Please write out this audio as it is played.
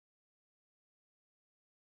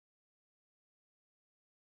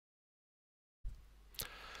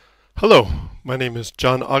Hello, my name is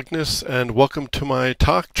John Ogness, and welcome to my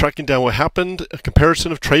talk, Tracking Down What Happened, a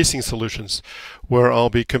comparison of tracing solutions, where I'll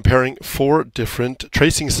be comparing 4 different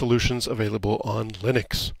tracing solutions available on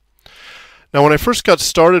Linux. Now, when I first got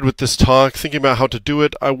started with this talk, thinking about how to do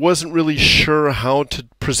it, I wasn't really sure how to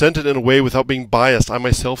present it in a way without being biased. I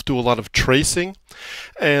myself do a lot of tracing,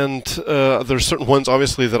 and there's certain ones,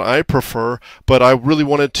 obviously, that I prefer, but I really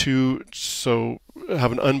wanted to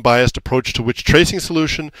have an unbiased approach to which tracing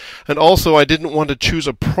solution, and also I didn't want to choose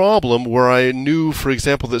a problem where I knew, for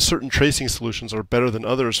example, that certain tracing solutions are better than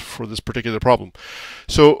others for this particular problem.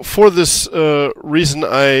 So for this reason,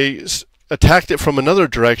 I attacked it from another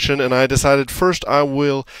direction, and I decided first I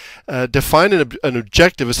will define an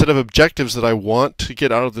objective, a set of objectives that I want to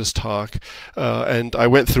get out of this talk, and I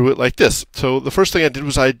went through it like this. So the first thing I did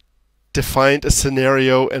was I defined a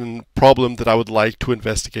scenario and problem that I would like to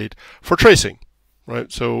investigate for tracing.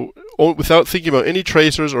 Right, so without thinking about any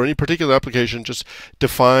tracers or any particular application, just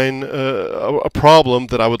define a problem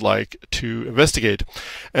that I would like to investigate.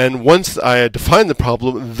 And once I define the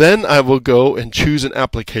problem, then I will go and choose an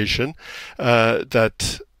application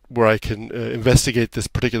where I can investigate this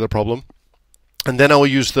particular problem. And then I will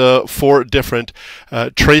use the 4 different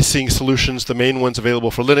tracing solutions, the main ones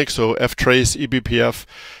available for Linux, so ftrace, eBPF,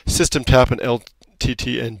 SystemTap, and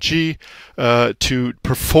LTTNG, to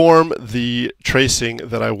perform the tracing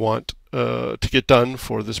that I want to get done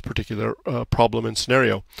for this particular problem and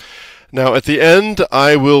scenario. Now, at the end,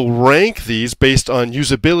 I will rank these based on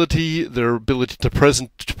usability, their ability to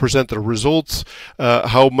present the results,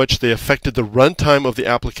 how much they affected the runtime of the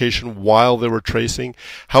application while they were tracing,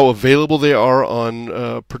 how available they are on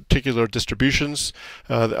particular distributions.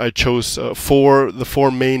 I chose the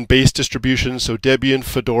 4 main base distributions, so Debian,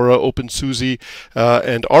 Fedora, OpenSUSE,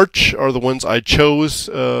 and Arch are the ones I chose.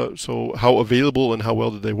 So how available and how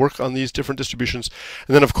well did they work on these different distributions,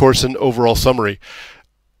 and then of course an overall summary.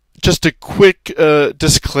 Just a quick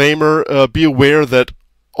disclaimer, be aware that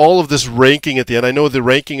all of this ranking at the end, I know the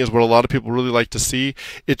ranking is what a lot of people really like to see.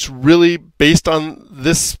 It's really based on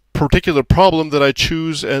this particular problem that I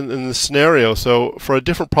choose and the scenario. So for a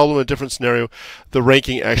different problem, a different scenario, the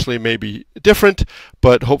ranking actually may be different,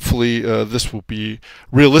 but hopefully this will be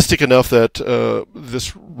realistic enough that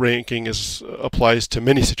this ranking applies to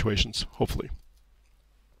many situations, hopefully.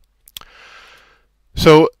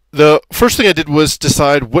 So the first thing I did was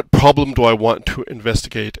decide what problem do I want to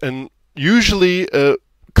investigate. And usually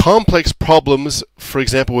complex problems, for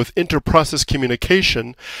example, with inter-process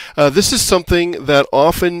communication, this is something that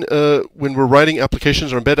often when we're writing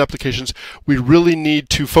applications or embed applications, we really need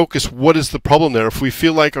to focus what is the problem there. If we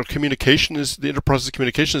feel like our communication the inter-process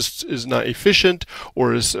communication is not efficient,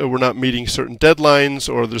 or we're not meeting certain deadlines,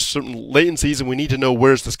 or there's certain latencies and we need to know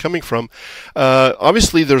where is this coming from.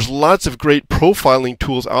 Obviously, there's lots of great profiling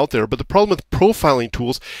tools out there, but the problem with profiling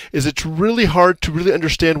tools is it's really hard to really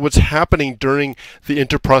understand what's happening during the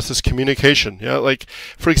inter-process communication. Yeah, like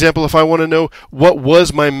for example, if I want to know what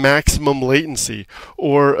was my maximum latency,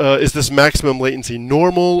 or is this maximum latency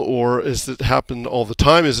normal, or is it happen all the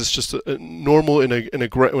time? Is this just a normal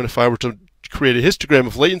if I were to create a histogram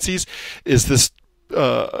of latencies, is this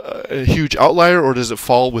a huge outlier, or does it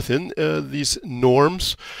fall within these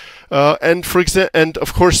norms? And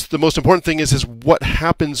of course, the most important thing is what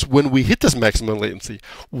happens when we hit this maximum latency.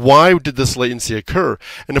 Why did this latency occur?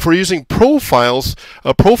 And if we're using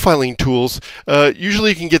profiling tools,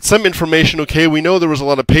 usually you can get some information. Okay, we know there was a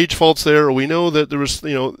lot of page faults there, or we know that there was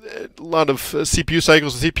a lot of CPU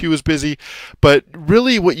cycles. The CPU was busy. But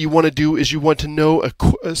really, what you want to do is you want to know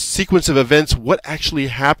a sequence of events. What actually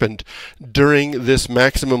happened during this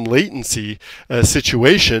maximum latency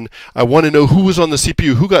situation? I want to know who was on the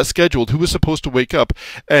CPU, who got scheduled, who was supposed to wake up.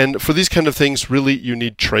 And for these kind of things, really you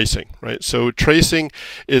need tracing, right? So tracing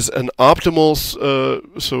is an optimal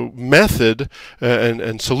method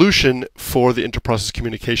and solution for the inter-process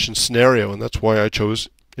communication scenario, and that's why I chose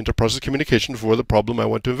inter-process communication for the problem I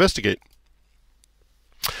want to investigate.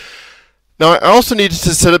 Now, I also needed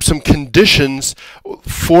to set up some conditions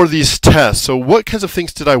for these tests. So what kinds of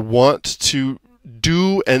things did I want to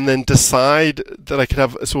do, and then decide that I could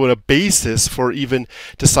have a basis for even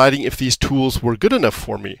deciding if these tools were good enough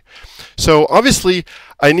for me. So obviously,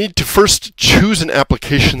 I need to first choose an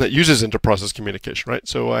application that uses inter-process communication, right?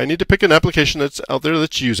 So I need to pick an application that's out there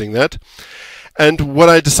that's using that. And what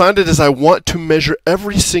I decided is I want to measure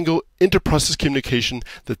every single inter-process communication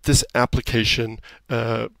that this application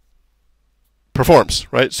performs,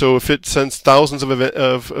 right? So if it sends thousands of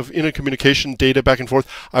intercommunication data back and forth,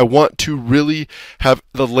 I want to really have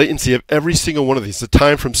the latency of every single one of these, the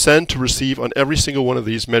time from send to receive on every single one of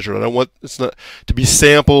these measured. And I want it's not to be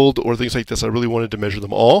sampled or things like this. I really wanted to measure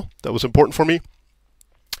them all. That was important for me.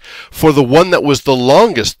 For the one that was the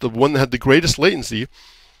longest, the one that had the greatest latency,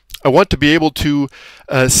 I want to be able to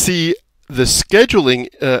see the scheduling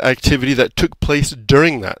activity that took place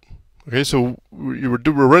during that. Okay, so we're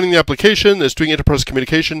running the application, it's doing inter-process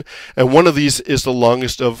communication, and one of these is the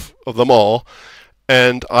longest of them all,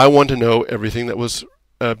 and I want to know everything that was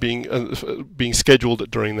being scheduled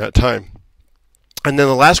during that time. And then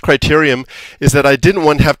the last criterion is that I didn't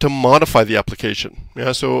want to have to modify the application.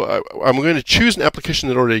 Yeah, so I'm going to choose an application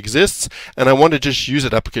that already exists, and I want to just use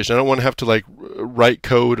that application. I don't want to have to like write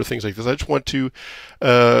code or things like this. I just want to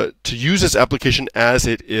use this application as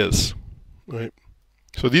it is. Right.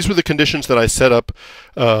 So these were the conditions that I set up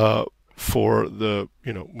for the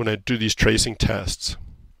when I do these tracing tests.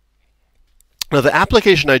 Now the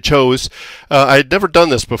application I chose, I had never done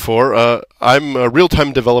this before. I'm a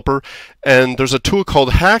real-time developer, and there's a tool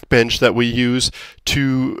called Hackbench that we use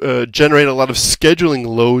to generate a lot of scheduling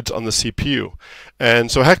loads on the CPU. And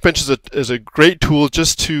so Hackbench is a great tool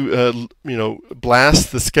just to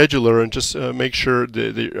blast the scheduler and just make sure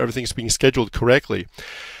that everything's being scheduled correctly.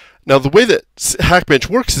 Now the way that Hackbench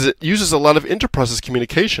works is it uses a lot of inter-process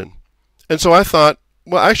communication. And so I thought,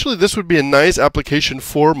 well, actually, this would be a nice application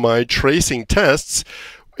for my tracing tests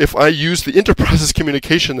if I use the inter-process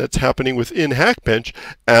communication that's happening within Hackbench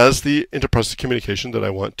as the inter-process communication that I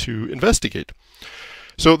want to investigate.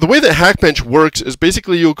 So the way that Hackbench works is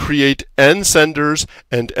basically you'll create n senders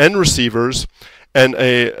and n receivers, and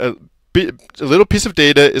a little piece of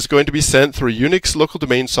data is going to be sent through Unix local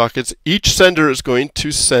domain sockets. Each sender is going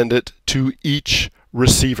to send it to each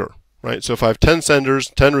receiver. Right? So if I have 10 senders,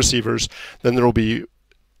 10 receivers, then there will be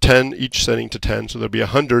 10 each sending to 10. So there'll be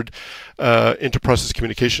 100 inter-process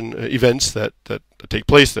communication events that take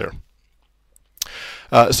place there.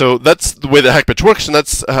 So that's the way that Hackbench works, and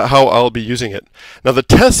that's how I'll be using it. Now the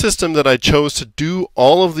test system that I chose to do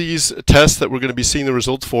all of these tests that we're going to be seeing the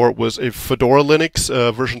results for was a Fedora Linux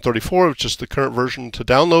version 34, which is the current version to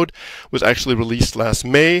download, was actually released last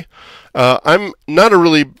May. I'm not a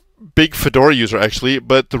really big Fedora user actually,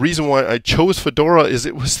 but the reason why I chose Fedora is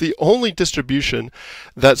it was the only distribution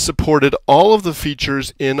that supported all of the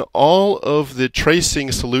features in all of the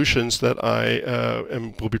tracing solutions that I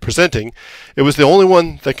will be presenting. It was the only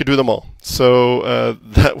one that could do them all. So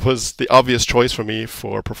that was the obvious choice for me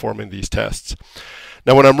for performing these tests.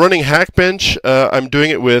 Now when I'm running Hackbench, I'm doing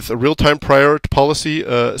it with a real-time priority policy,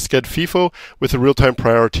 sched FIFO, with a real-time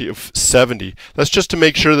priority of 70. That's just to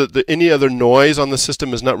make sure that any other noise on the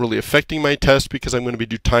system is not really affecting my test, because I'm going to be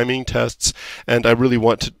doing timing tests, and I really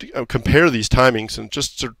want to compare these timings, and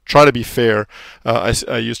just to try to be fair,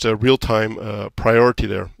 I used a real-time priority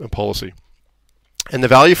there, a policy. And the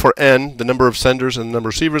value for n, the number of senders and the number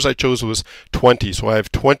of receivers I chose, was 20. So I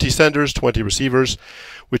have 20 senders, 20 receivers,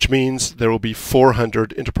 which means there will be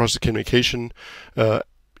 400 inter-process communication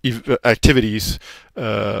activities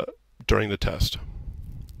during the test.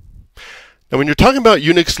 Now when you're talking about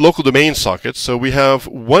Unix local domain sockets, so we have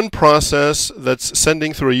one process that's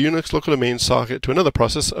sending through a Unix local domain socket to another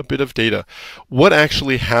process a bit of data. What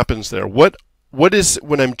actually happens there? What is,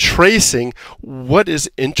 when I'm tracing, what is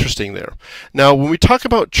interesting there? Now, when we talk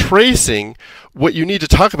about tracing, what you need to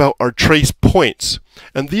talk about are trace points.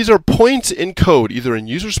 And these are points in code, either in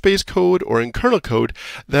user space code or in kernel code,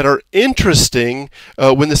 that are interesting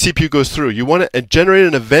when the CPU goes through. You want to generate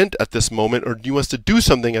an event at this moment, or you want to do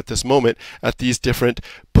something at this moment at these different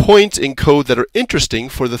points in code that are interesting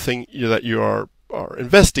for the thing that you are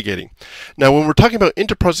investigating. Now when we're talking about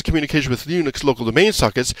inter-process communication with Unix local domain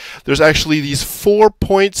sockets, there's actually these 4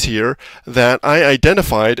 points here that I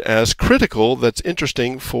identified as critical, that's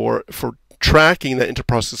interesting for tracking that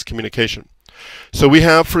inter-process communication. So we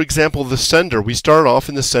have, for example, the sender. We start off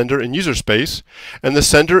in the sender in user space, and the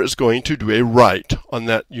sender is going to do a write on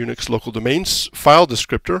that Unix local domain file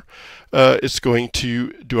descriptor. It's going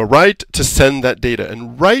to do a write to send that data.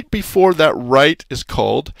 And right before that write is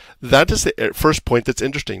called, that is the first point that's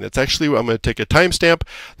interesting. That's actually where I'm going to take a timestamp.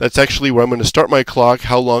 That's actually where I'm going to start my clock.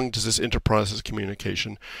 How long does this inter-process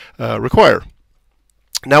communication require?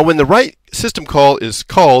 Now when the write system call is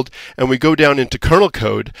called and we go down into kernel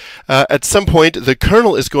code, at some point the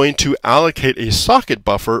kernel is going to allocate a socket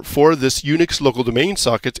buffer for this Unix local domain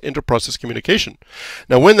socket's inter-process communication.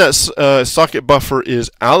 Now when that socket buffer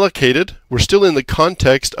is allocated, we're still in the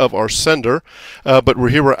context of our sender, but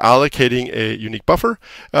we're allocating a unique buffer.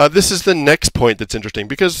 This is the next point that's interesting,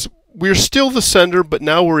 because we're still the sender, but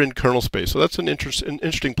now we're in kernel space. So that's an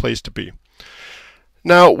interesting place to be.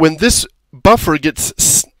 Now, when this buffer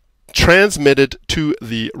gets transmitted to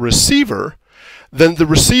the receiver, then the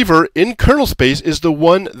receiver in kernel space is the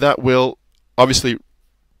one that will obviously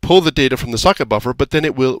pull the data from the socket buffer, but then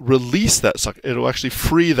it will release that socket. It will actually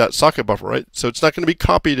free that socket buffer, right? So it's not going to be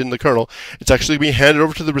copied in the kernel. It's actually being handed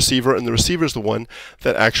over to the receiver, and the receiver is the one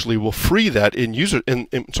that actually will free that in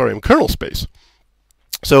kernel space.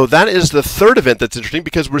 So that is the third event that's interesting,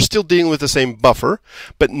 because we're still dealing with the same buffer,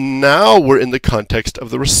 but now we're in the context of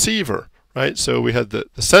the receiver, right? So we had the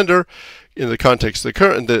sender in the context of the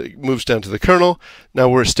kernel, that moves down to the kernel. Now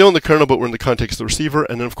we're still in the kernel, but we're in the context of the receiver.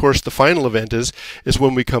 And then, of course, the final event is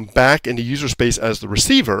when we come back into user space as the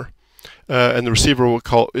receiver, and the receiver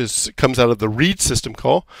comes out of the read system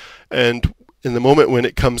call. And in the moment when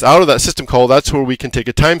it comes out of that system call, that's where we can take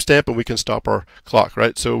a timestamp and we can stop our clock,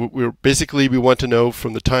 right? So we want to know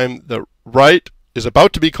from the time the write is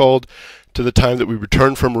about to be called to the time that we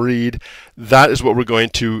return from read. That is what we're going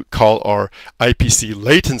to call our IPC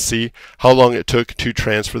latency, how long it took to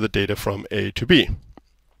transfer the data from A to B.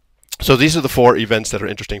 So these are the 4 events that are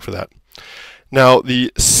interesting for that. Now,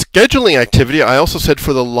 the scheduling activity, I also said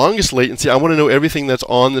for the longest latency, I want to know everything that's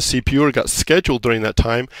on the CPU or got scheduled during that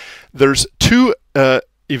time. There's 2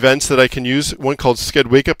 events that I can use, one called sched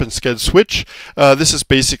wake up and sched switch. This is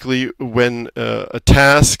basically when a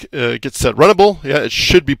task gets set runnable. Yeah, it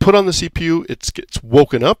should be put on the CPU, it gets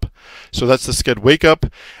woken up. So that's the sched wake up.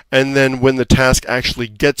 And then when the task actually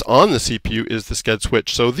gets on the CPU is the sched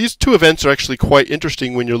switch. So these 2 events are actually quite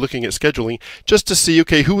interesting when you're looking at scheduling, just to see,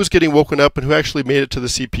 okay, who was getting woken up and who actually made it to the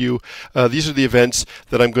CPU. These are the events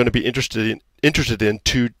that I'm going to be interested in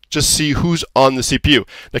to just see who's on the CPU.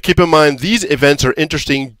 Now keep in mind, these events are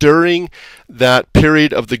interesting during that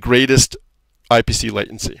period of the greatest IPC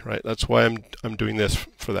latency, right? That's why I'm doing this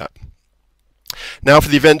for that. Now for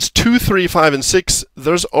the events 2, 3, 5, and 6,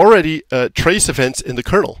 there's already trace events in the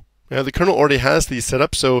kernel. Now, the kernel already has these set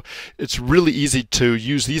up, so it's really easy to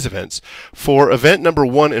use these events. For event number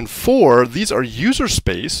 1 and 4, these are user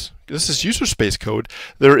space. This is user space code.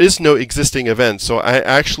 There is no existing event, so I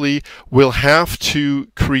actually will have to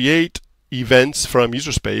create events from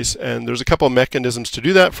user space, and there's a couple of mechanisms to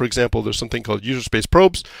do that. For example, there's something called user space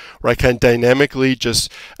probes, where I can dynamically just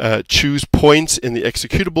choose points in the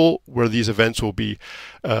executable where these events will be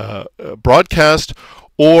broadcast.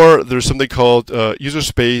 Or there's something called user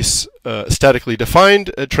space statically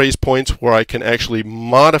defined trace points, where I can actually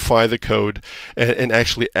modify the code and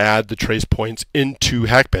actually add the trace points into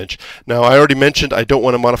Hackbench. Now, I already mentioned I don't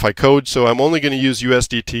want to modify code, so I'm only going to use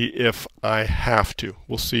USDT if I have to.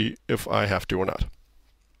 We'll see if I have to or not.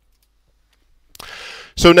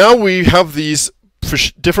 So now we have these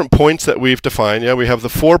different points that we've defined. Yeah, we have the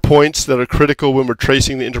 4 points that are critical when we're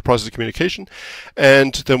tracing the interprocessor communication,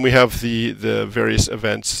 and then we have the various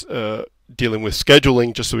events dealing with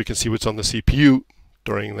scheduling, just so we can see what's on the CPU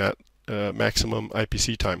during that maximum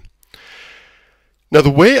IPC time. Now, the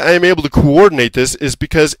way I am able to coordinate this is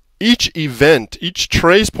because each event, each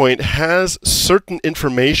trace point, has certain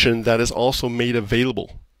information that is also made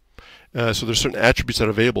available. So there's certain attributes that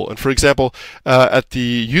are available. And for example, at the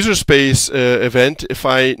user space event, if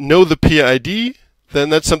I know the PID, then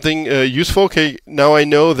that's something useful. Okay, now I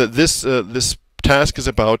know that this task is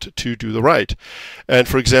about to do the write. And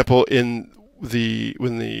for example, when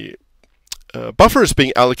the buffer is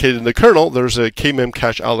being allocated in the kernel, there's a kmem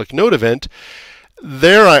cache alloc node event.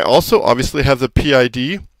 There I also obviously have the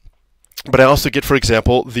PID, but I also get, for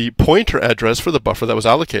example, the pointer address for the buffer that was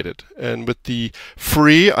allocated. And with the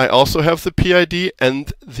free, I also have the PID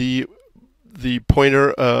and the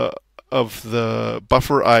pointer of the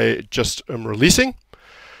buffer I just am releasing.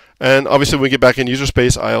 And obviously, when we get back in user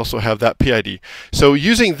space, I also have that PID. So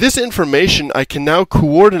using this information, I can now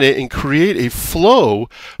coordinate and create a flow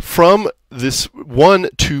from this 1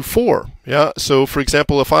 to 4. Yeah. So for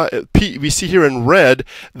example, if we see here in red,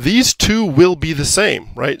 these 2 will be the same,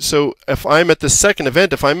 right? So if I'm at the second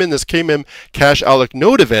event, if I'm in this kmem cache alloc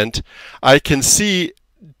node event, I can see,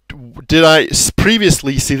 did I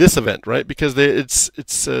previously see this event, right? Because it's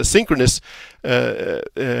synchronous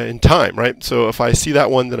in time, right? So if I see that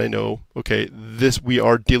one, then I know, okay, we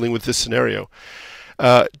are dealing with this scenario.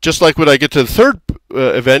 Just like when I get to the third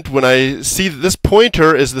event, when I see that this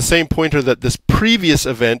pointer is the same pointer that this previous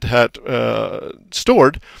event had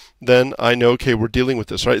stored, then I know, okay, we're dealing with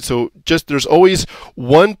this, right? So just there's always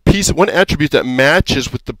one attribute that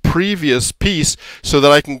matches with the previous piece so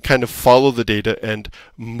that I can kind of follow the data and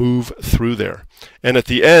move through there. And at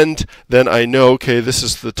the end, then I know, okay, this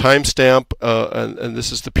is the timestamp and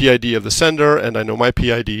this is the PID of the sender, and I know my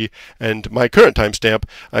PID and my current timestamp.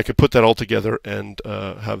 I could put that all together and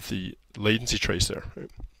have the latency trace there. Right?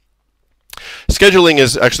 Scheduling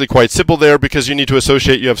is actually quite simple there because you need to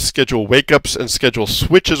associate, you have schedule wake-ups and schedule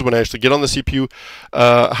switches when I actually get on the CPU.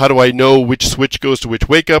 How do I know which switch goes to which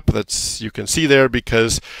wake-up? That's, you can see there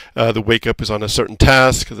because the wake-up is on a certain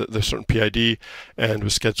task, there's a certain PID, and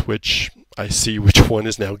with schedule switch, I see which one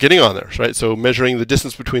is now getting on there, right? So measuring the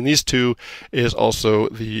distance between these two is also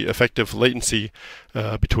the effective latency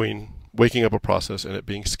between waking up a process and it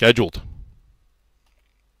being scheduled.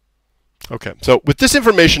 Okay, so with this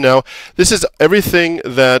information now, this is everything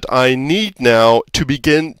that I need now to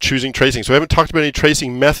begin choosing tracing. So I haven't talked about any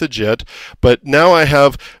tracing methods yet, but now I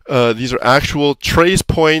have, these are actual trace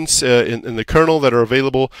points in the kernel that are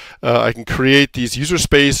available. I can create these user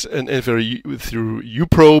space, and if they're through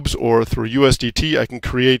uprobes or through USDT, I can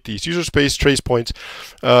create these user space trace points,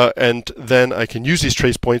 and then I can use these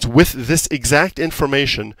trace points with this exact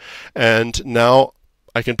information, and now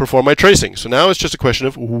I can perform my tracing. So now it's just a question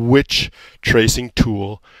of which tracing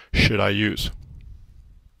tool should I use.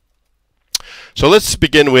 So let's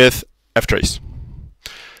begin with ftrace.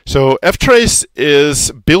 So ftrace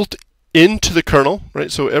is built into the kernel,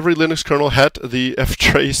 right? So every Linux kernel had the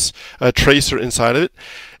ftrace tracer inside of it.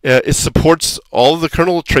 It supports all of the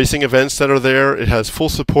kernel tracing events that are there. It has full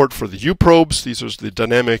support for the uprobes. These are the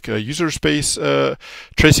dynamic user space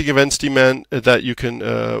tracing events that you can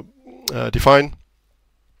define.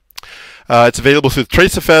 It's available through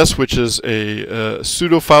TraceFS, which is a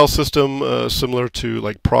pseudo file system similar to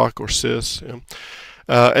like proc or sys.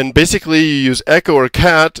 And basically you use echo or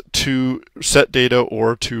cat to set data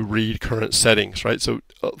or to read current settings, right? So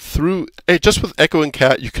just with echo and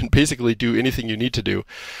cat, you can basically do anything you need to do.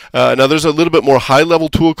 Now there's a little bit more high-level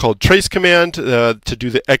tool called trace command to do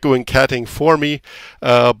the echo and catting for me,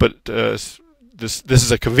 but this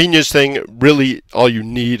is a convenience thing. Really, all you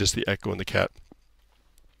need is the echo and the cat.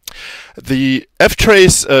 The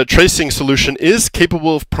ftrace tracing solution is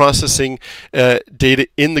capable of processing data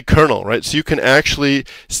in the kernel, right? So you can actually,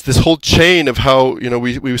 this whole chain of how,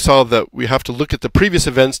 we saw that we have to look at the previous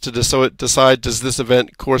events to decide does this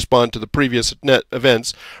event correspond to the previous net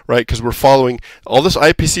events, right? Because we're following, all this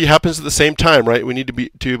IPC happens at the same time, right? We need to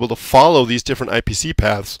be able to follow these different IPC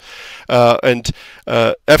paths. And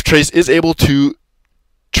ftrace is able to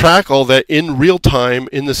track all that in real time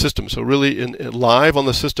in the system. So really in live on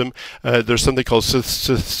the system, there's something called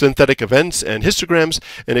synthetic events and histograms,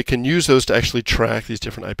 and it can use those to actually track these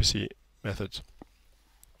different IPC methods.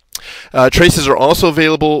 Traces are also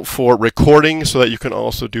available for recording so that you can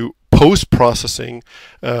also do post-processing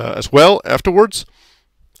as well afterwards.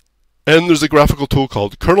 And there's a graphical tool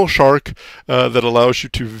called Kernel Shark that allows you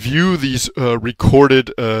to view these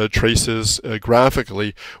recorded traces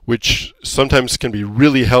graphically, which sometimes can be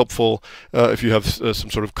really helpful if you have some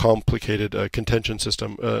sort of complicated contention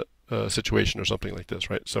system situation or something like this,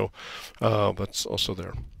 right? So that's also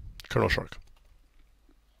there, Kernel Shark.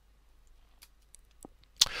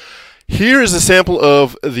 Here is a sample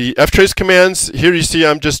of the ftrace commands. Here you see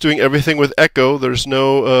I'm just doing everything with echo. There's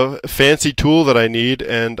no fancy tool that I need,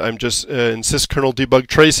 and I'm just in syskernel debug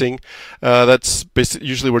tracing. That's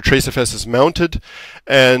usually where TraceFS is mounted,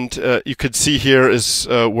 and you could see here is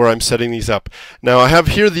where I'm setting these up. Now I have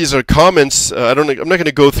here, these are comments. I'm not going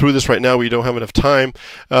to go through this right now. We don't have enough time,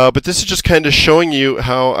 but this is just kind of showing you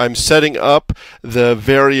how I'm setting up the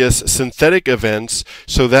various synthetic events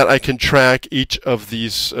so that I can track each of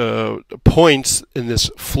these points in this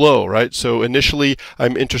flow, right? So initially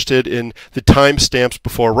I'm interested in the timestamps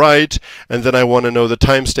before write, and then I want to know the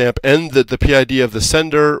timestamp and the PID of the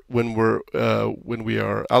sender when we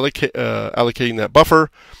are allocating that buffer.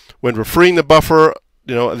 When we're freeing the buffer,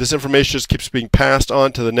 this information just keeps being passed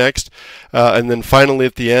on to the next, and then finally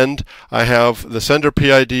at the end I have the sender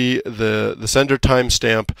PID, the sender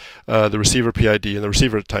timestamp, the receiver PID, and the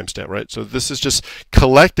receiver timestamp, right? So this is just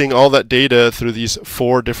collecting all that data through these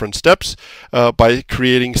 4 different steps by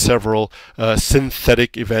creating several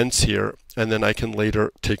synthetic events here, and then I can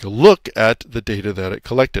later take a look at the data that it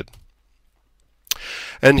collected.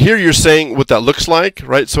 And here you're saying what that looks like,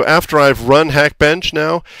 right? So after I've run Hackbench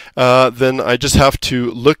now, then I just have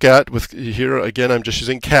to look at, here again I'm just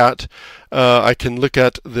using cat, I can look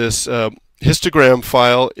at this histogram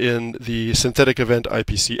file in the synthetic event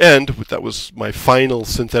IPC end. That was my final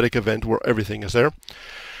synthetic event where everything is there.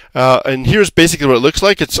 And here's basically what it looks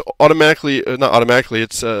like. It's automatically, not automatically,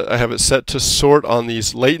 it's I have it set to sort on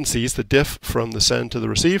these latencies, the diff from the send to the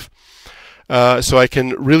receive. So I can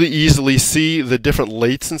really easily see the different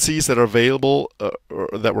latencies that are available or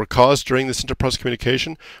that were caused during this inter-process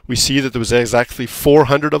communication. We see that there was exactly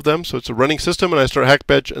 400 of them. So it's a running system, and I start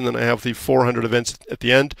Hackbench, and then I have the 400 events at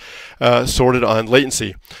the end sorted on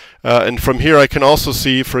latency. And from here I can also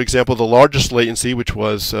see, for example, the largest latency, which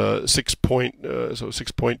was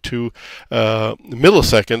 6.2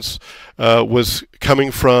 milliseconds, was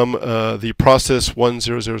coming from the process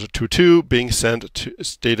 10022 being sent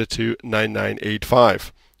data to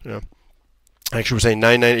 9985. Actually, we're saying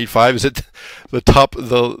 9985. Is it the top?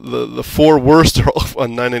 The four worst are all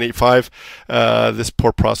on 9985. This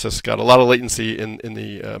poor process got a lot of latency in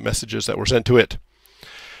the messages that were sent to it.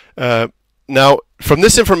 Now, from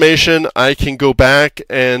this information, I can go back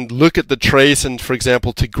and look at the trace and, for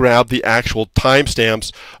example, to grab the actual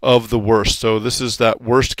timestamps of the worst. So this is that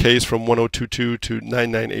worst case from 1022 to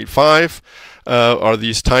 9985 are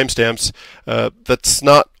these timestamps. That's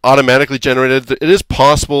not automatically generated. It is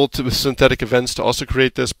possible with synthetic events to also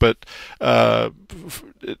create this, but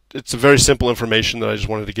it's a very simple information that I just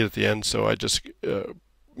wanted to get at the end, so I just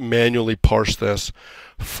manually parse this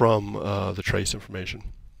from the trace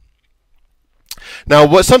information.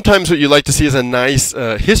 Now, sometimes what you like to see is a nice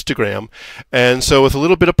histogram, and so with a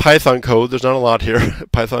little bit of Python code, there's not a lot here.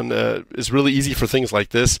 Python is really easy for things like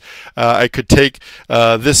this. I could take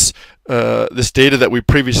this data that we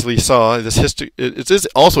previously saw. It is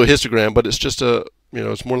also a histogram, but it's just a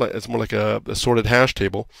it's more like a sorted hash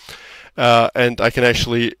table, and I can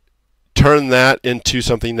actually turn that into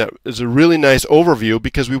something that is a really nice overview,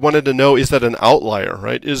 because we wanted to know, is that an outlier,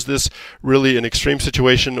 right? Is this really an extreme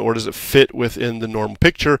situation, or does it fit within the normal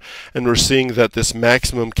picture? And we're seeing that this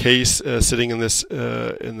maximum case sitting in this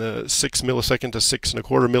in the 6 millisecond to 6.25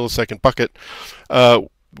 millisecond bucket,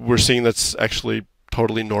 we're seeing that's actually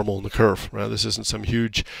totally normal in the curve, right? This isn't some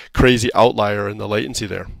huge crazy outlier in the latency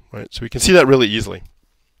there, right? So we can see that really easily.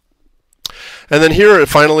 And then here,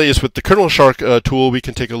 finally, is with the Kernel Shark tool, we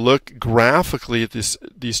can take a look graphically at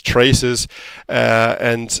these traces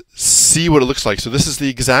and see what it looks like. So this is the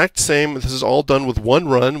exact same. This is all done with one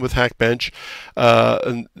run with Hackbench.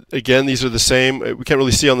 And again, these are the same. We can't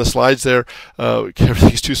really see on the slides there.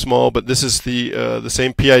 Everything's too small, but this is the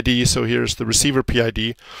same PID. So here's the receiver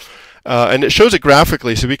PID. And it shows it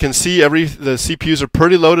graphically, so we can see the CPUs are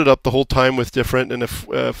pretty loaded up the whole time with different, and if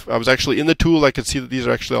I was actually in the tool, I could see that these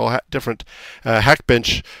are actually all different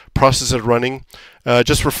Hackbench processes running.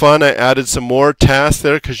 Just for fun, I added some more tasks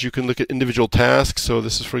there, because you can look at individual tasks. So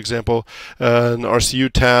this is, for example, an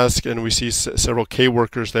RCU task, and we see several K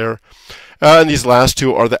workers there. And these last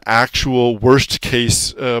two are the actual worst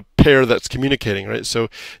case pair that's communicating, right? So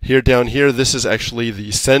here, down here, this is actually the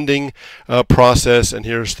sending process, and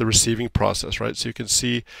here's the receiving process, right? So you can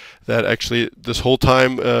see that actually this whole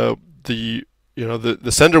time the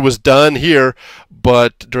sender was done here,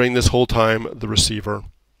 but during this whole time the receiver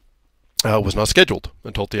was not scheduled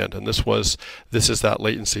until the end, and this is that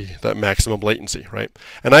latency, that maximum latency, right?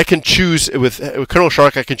 And I can choose with Kernel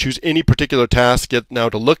Shark, I can choose any particular task now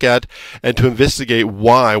to look at and to investigate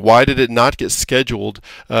why did it not get scheduled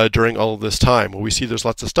during all of this time. Well, we see there's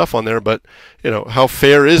lots of stuff on there, but how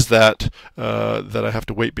fair is that that I have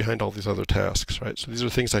to wait behind all these other tasks, right? So these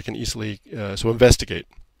are things I can easily investigate.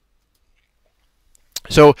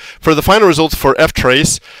 So for the final results for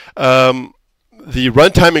ftrace, the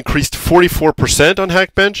runtime increased 44% on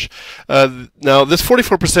Hackbench. Now, this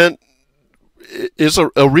 44% is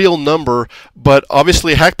a real number, but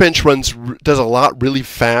obviously Hackbench does a lot really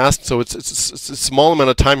fast, so it's a small amount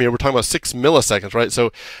of time here. We're talking about 6 milliseconds, right?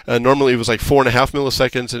 So normally it was like 4.5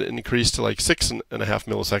 milliseconds, and it increased to like 6.5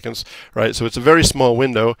 milliseconds, right? So it's a very small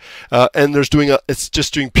window, and it's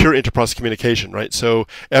just doing pure inter-process communication, right? So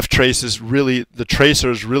ftrace is really, the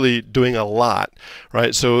tracer is really doing a lot,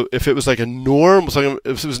 right? So if it was like if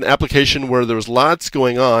it was an application where there was lots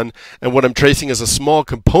going on, and what I'm tracing is a small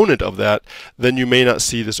component of that, then you may not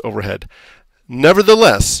see this overhead.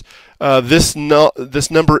 Nevertheless, this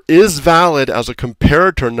number is valid as a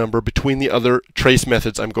comparator number between the other trace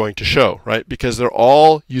methods I'm going to show, right? Because they're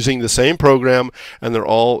all using the same program, and they're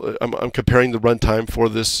all, I'm comparing the runtime for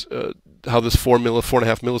this, how this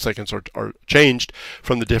 4.5 milliseconds are changed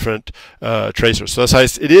from the different tracers. So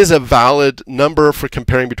it is a valid number for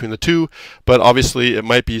comparing between the two, but obviously it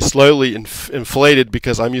might be slightly inflated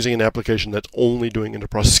because I'm using an application that's only doing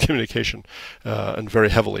inter-process communication and very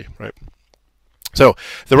heavily, right? So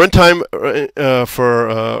the runtime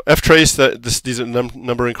for ftrace, this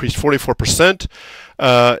number increased 44%.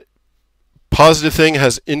 positive thing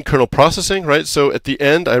has in-kernel processing, right? So at the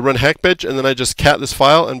end, I run hackbench, and then I just cat this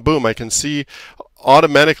file, and boom, I can see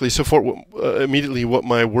automatically immediately what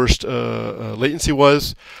my worst latency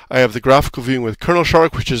was. I have the graphical viewing with Kernel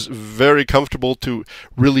Shark, which is very comfortable to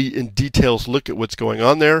really in details look at what's going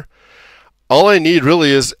on there. All I need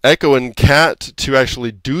really is echo and cat to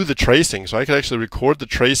actually do the tracing. So I could actually record the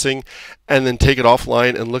tracing and then take it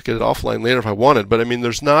offline and look at it offline later if I wanted. But I mean,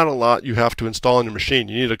 there's not a lot you have to install on your machine.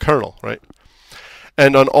 You need a kernel, right?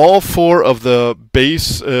 And on all 4 of the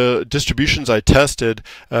base distributions I tested,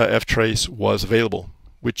 ftrace was available,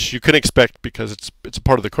 which you can expect because it's a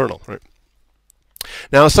part of the kernel, right?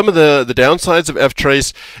 Now, some of the downsides of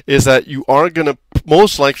ftrace is that you are going to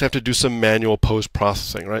most likely have to do some manual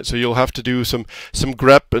post-processing, right? So you'll have to do some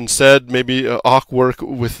grep and sed, maybe awk work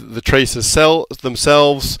with the traces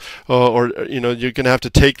themselves, or you're going to have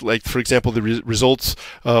to take, like, for example, the results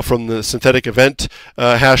from the synthetic event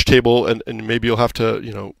hash table, and maybe you'll have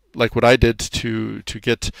to, like what I did to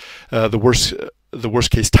get the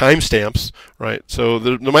worst case timestamps, right? So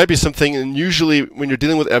there might be something, and usually when you're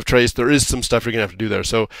dealing with ftrace, there is some stuff you're gonna have to do there.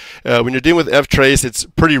 So when you're dealing with ftrace, it's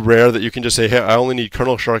pretty rare that you can just say, hey, I only need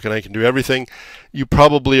Kernel Shark and I can do everything. You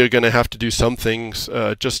probably are gonna have to do some things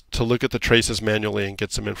just to look at the traces manually and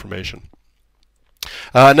get some information.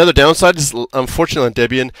 Another downside is, unfortunately, on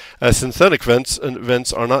Debian, synthetic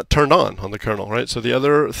events are not turned on the kernel, right? So the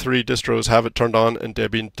other 3 distros have it turned on, and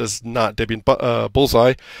Debian does not. Debian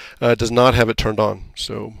Bullseye does not have it turned on.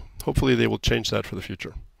 So hopefully they will change that for the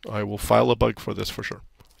future. I will file a bug for this for sure.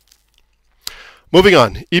 Moving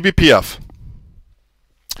on, eBPF.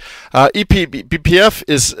 eBPF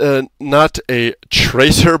is not a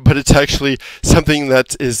tracer, but it's actually something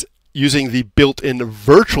that is using the built-in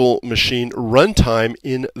virtual machine runtime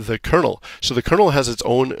in the kernel. So the kernel has its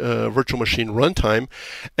own virtual machine runtime,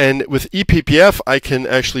 and with eBPF I can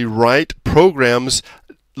actually write programs,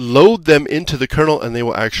 load them into the kernel, and they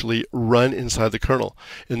will actually run inside the kernel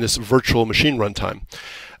in this virtual machine runtime.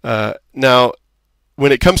 Now,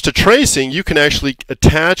 when it comes to tracing, you can actually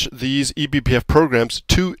attach these eBPF programs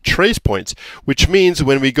to trace points, which means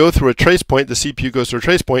when we go through a trace point, the CPU goes through a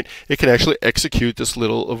trace point, it can actually execute this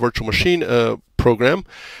little virtual machine program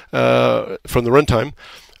from the runtime,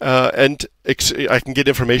 and I can get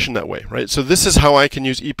information that way, right? So this is how I can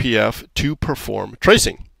use eBPF to perform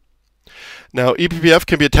tracing. Now, eBPF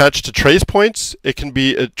can be attached to trace points. It can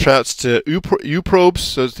be attached to uprobes,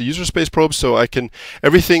 so it's the user space probes. So I can,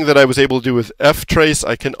 everything that I was able to do with ftrace,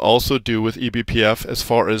 I can also do with eBPF as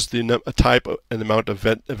far as the type and amount of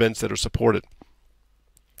events that are supported.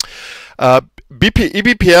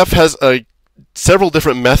 eBPF has several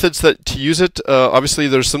different methods to use it. Obviously,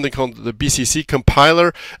 there's something called the BCC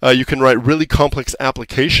compiler. You can write really complex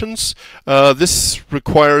applications. This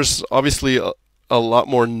requires, obviously, a lot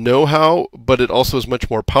more know-how, but it also is much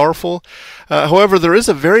more powerful. However, there is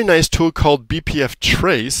a very nice tool called BPF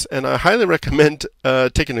Trace, and I highly recommend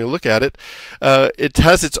taking a look at it. It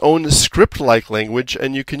has its own script-like language,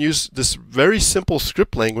 and you can use this very simple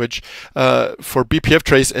script language for BPF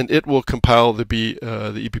Trace, and it will compile the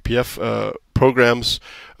eBPF programs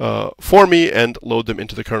for me and load them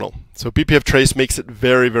into the kernel. So BPF Trace makes it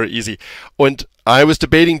very, very easy. And I was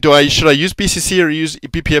debating, should I use BCC or use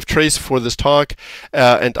BPF Trace for this talk?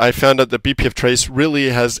 And I found out that BPF Trace really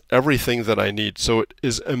has everything that I need. So it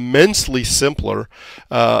is immensely simpler,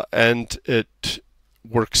 and it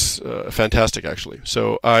works fantastic, actually.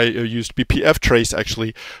 So I used BPF Trace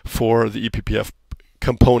actually for the eBPF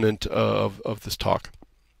component of this talk.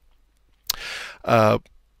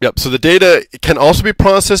 Yep. So the data can also be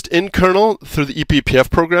processed in kernel through the eBPF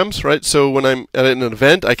programs, right? So when I'm at an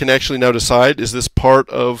event, I can actually now decide, is this part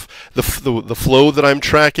of the flow that I'm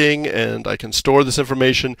tracking, and I can store this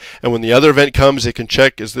information. And when the other event comes, it can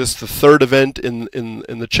check, is this the third event in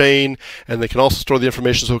the chain? And they can also store the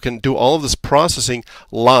information, so it can do all of this processing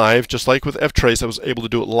live, just like with ftrace. I was able to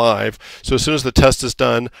do it live. So as soon as the test is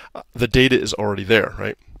done, the data is already there,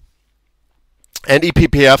 right? And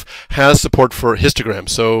eBPF has support for histograms.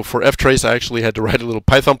 So for ftrace, I actually had to write a little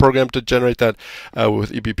Python program to generate that.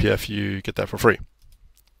 With eBPF, you get that for free.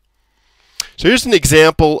 So here's an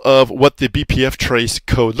example of what the BPF Trace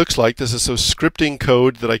code looks like. This is scripting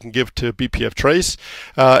code that I can give to BPF Trace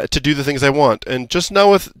to do the things I want. And just now,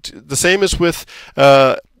 with the same as with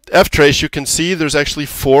ftrace, you can see there's actually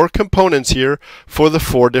 4 components here for the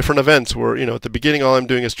 4 different events. Where at the beginning, all I'm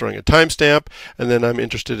doing is storing a timestamp, and then I'm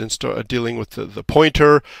interested in dealing with the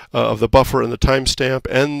pointer of the buffer and the timestamp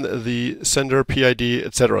and the sender PID,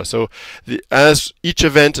 etc. So as each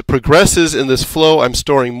event progresses in this flow, I'm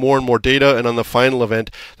storing more and more data, and on the final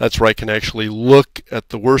event, that's where I can actually look at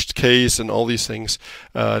the worst case and all these things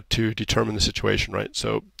to determine the situation, right?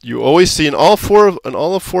 So you always see in all four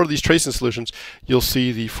of these tracing solutions, you'll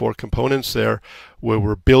see the 4 components there where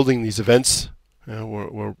we're building these events.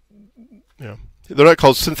 They're not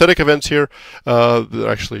called synthetic events here. They're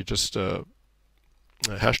actually just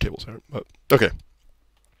hash tables there. But okay.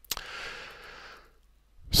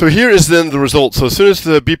 So here is then the result. So as soon as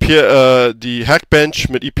the Hackbench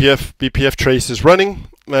mit BPF trace is running,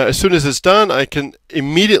 as soon as it's done, I can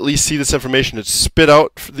immediately see this information. It's spit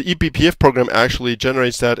out. The eBPF program actually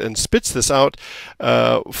generates that and spits this out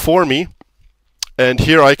for me. And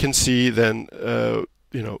here I can see then,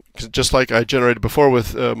 just like I generated before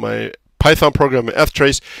with my Python program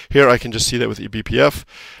ftrace, here I can just see that with eBPF.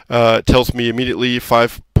 It tells me immediately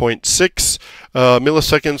 5.6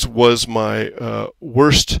 milliseconds was my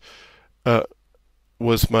worst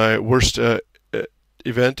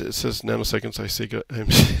event. It says nanoseconds. I see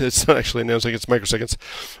it's not actually nanoseconds, it's microseconds.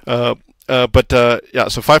 Yeah,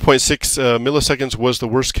 so 5.6 milliseconds was the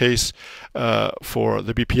worst case for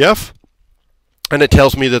the BPF. And it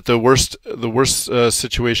tells me that the worst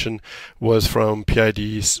situation was from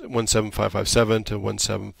PID 17557 to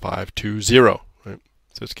 17520. Right?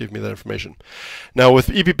 So it's giving me that information. Now with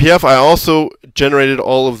eBPF, I also generated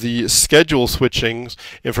all of the schedule switching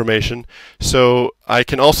information, so I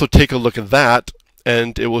can also take a look at that,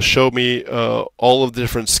 and it will show me all of the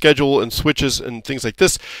different schedule and switches and things like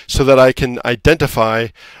this, so that I can identify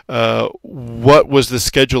what was the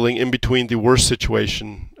scheduling in between the worst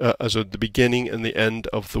situation, as at the beginning and the end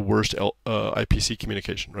of the worst IPC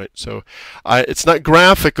communication, right? So it's not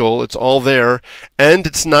graphical, it's all there, and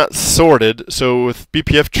it's not sorted. So with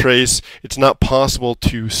BPF trace, it's not possible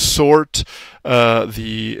to sort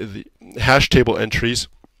the hash table entries,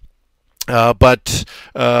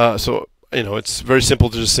 it's very simple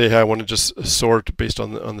to just say, hey, I want to just sort based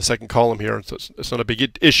on the second column here. So it's not a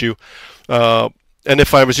big issue. And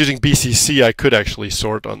if I was using BCC, I could actually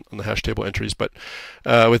sort on the hash table entries. But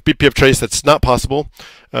with BPF trace, that's not possible.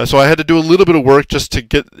 So I had to do a little bit of work just to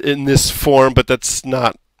get in this form, but that's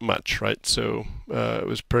not much, right? So it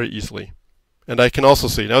was very easily. And I can also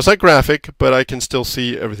see, now it's not graphic, but I can still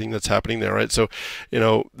see everything that's happening there, right? So,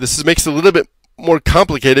 this makes it a little bit more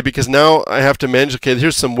complicated, because now I have to manage, okay,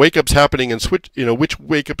 here's some wake-ups happening and switch, which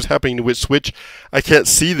wake-ups happening to which switch. I can't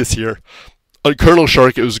see this here. On Kernel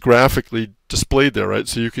Shark, it was graphically displayed there, right?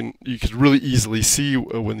 So you could really easily see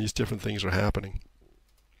when these different things are happening.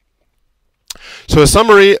 So a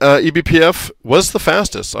summary, eBPF was the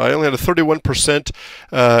fastest. I only had a 31%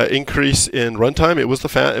 increase in runtime. It was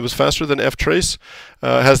faster than ftrace.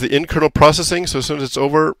 It has the in-kernel processing, so as soon as it's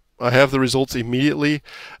over, I have the results immediately.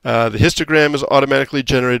 The histogram is automatically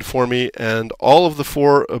generated for me, and all of the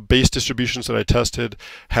 4 base distributions that I tested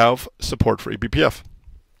have support for eBPF.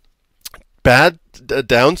 Bad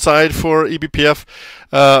downside for eBPF,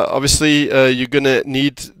 obviously you're going to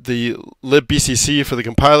need the libbcc for the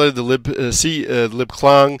compiler, the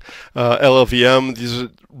libclang, LLVM. These are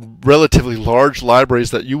relatively large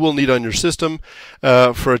libraries that you will need on your system.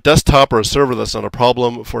 For a desktop or a server, that's not a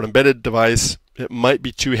problem. For an embedded device, it might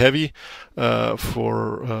be too heavy.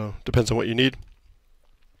 Depends on what you need.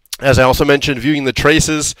 As I also mentioned, viewing the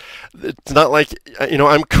traces, it's not like,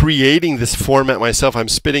 I'm creating this format myself. I'm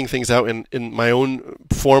spitting things out in my own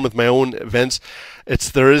form with my own events.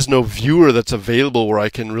 There is no viewer that's available where I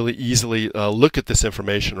can really easily look at this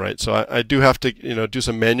information, right? So I do have to, do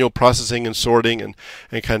some manual processing and sorting and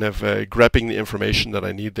kind of grepping the information that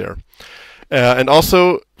I need there. And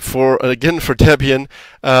also for Debian,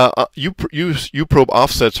 uprobe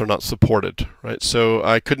offsets are not supported, right? So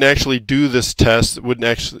I couldn't actually do this test. It wouldn't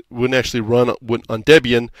actually run on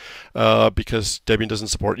Debian because Debian doesn't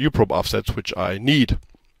support uprobe offsets, which I need.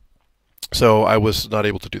 So I was not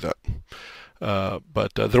able to do that.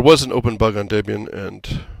 But there was an open bug on Debian,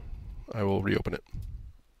 and I will reopen it.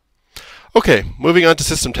 Okay, moving on to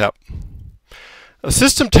SystemTap.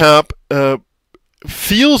 SystemTap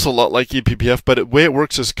feels a lot like eBPF, but the way it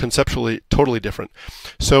works is conceptually totally different.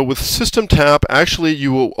 So with SystemTap, actually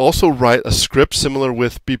you will also write a script similar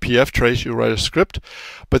with BPF trace. You'll write a script,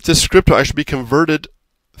 but this script will actually be converted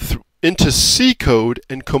into C code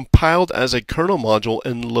and compiled as a kernel module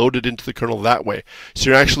and loaded into the kernel that way.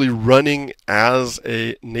 So you're actually running as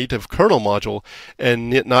a native kernel module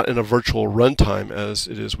and not in a virtual runtime as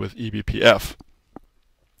it is with eBPF.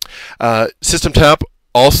 System tap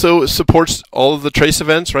also supports all of the trace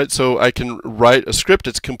events, right? So I can write a script,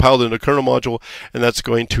 it's compiled in a kernel module, and that's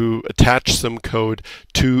going to attach some code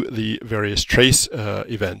to the various trace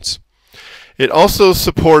events. It also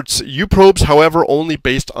supports uprobes, however, only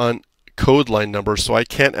based on code line numbers. So I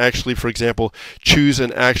can't actually, for example, choose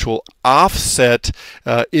an actual offset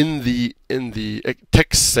in the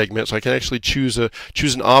text segment. So I can actually choose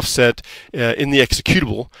an offset in the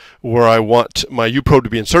executable where I want my uprobe to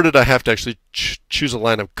be inserted. I have to actually choose a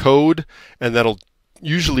line of code, and that'll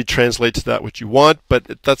usually translate to that which you want.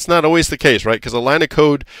 But that's not always the case, right? Because a line of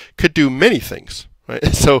code could do many things.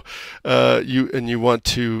 Right? So you want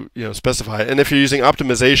to specify it. And if you're using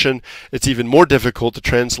optimization, it's even more difficult to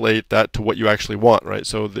translate that to what you actually want, right?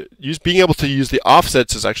 So being able to use the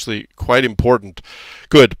offsets is actually quite important.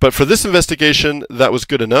 Good, but for this investigation, that was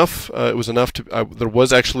good enough. It was enough to there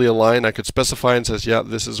was actually a line I could specify and says, yeah,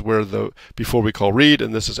 this is where the before we call read,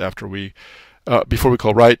 and this is after we before we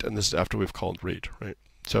call write, and this is after we've called read, right?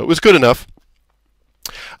 So it was good enough.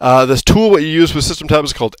 This tool what you use with System Tap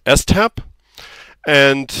is called STAP.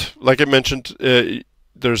 And like I mentioned,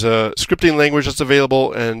 there's a scripting language that's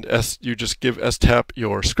available, and you just give STAP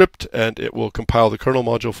your script, and it will compile the kernel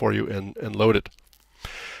module for you and load it.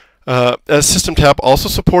 As System Tap also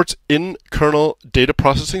supports in-kernel data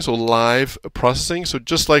processing, so live processing. So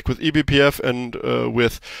just like with eBPF and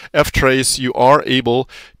with ftrace, you are able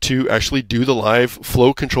to actually do the live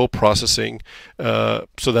flow control processing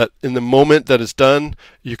so that in the moment that it's done,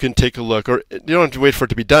 you can take a look, or you don't have to wait for it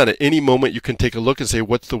to be done. At any moment, you can take a look and say,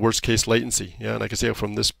 what's the worst case latency? Yeah, and I can say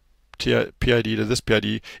from this PID to this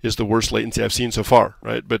PID is the worst latency I've seen so far,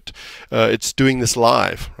 right? But it's doing this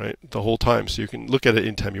live, right, the whole time, so you can look at it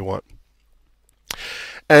anytime you want.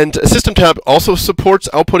 And System Tap also supports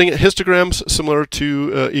outputting histograms similar to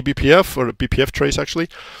eBPF or BPF trace actually,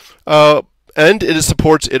 and it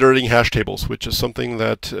supports iterating hash tables, which is something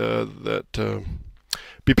that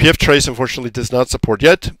BPF trace unfortunately does not support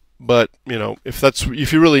yet. But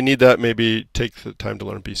if you really need that, maybe take the time to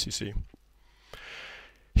learn BCC.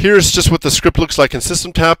 Here's just what the script looks like in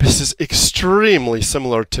System Tap. This is extremely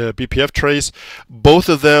similar to BPF trace. Both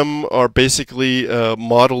of them are basically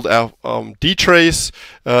modeled out dtrace,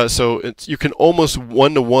 so you can almost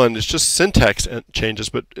one-to-one. It's just syntax changes,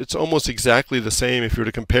 but it's almost exactly the same if you were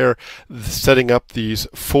to compare setting up these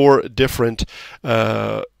 4 different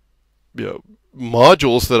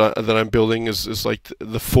modules that I'm building is like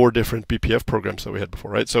the 4 different BPF programs that we had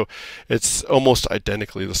before, right? So it's almost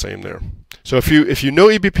identically the same there. So if you know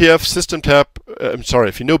eBPF, System Tap,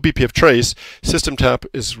 if you know BPF trace, System Tap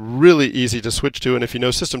is really easy to switch to, and if you know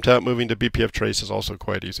System Tap, moving to BPF trace is also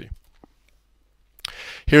quite easy.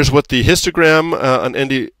 Here's what the histogram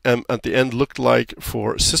at the end looked like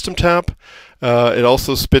for System Tap. It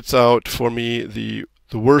also spits out for me the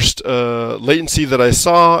worst latency that I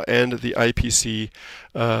saw and the IPC,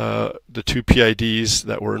 the 2 PIDs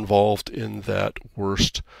that were involved in that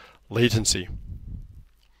worst latency.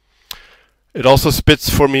 It also spits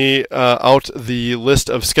for me out the list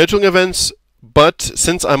of scheduling events, but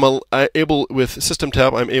since I'm able with System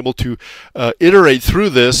Tap, I'm able to iterate through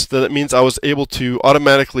this. That means I was able to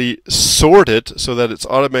automatically sort it so that it's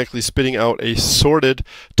automatically spitting out a sorted,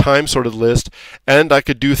 time-sorted list, and I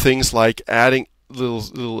could do things like adding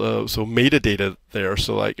little so metadata there,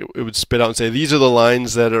 so like it would spit out and say these are the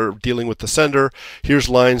lines that are dealing with the sender, here's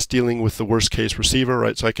lines dealing with the worst case receiver,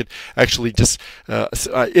 right? So I could actually just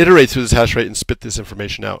iterate through this hash rate and spit this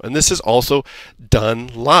information out, and this is also done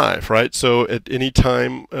live, right? So at any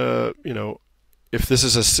time if this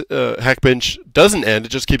is a Hackbench doesn't end, it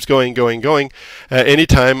just keeps going.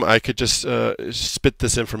 Anytime I could just spit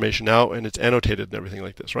this information out, and it's annotated and everything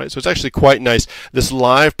like this, right? So it's actually quite nice. This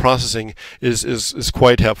live processing is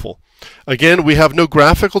quite helpful. Again, we have no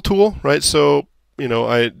graphical tool, right? So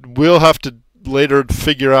I will have to later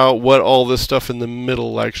figure out what all this stuff in the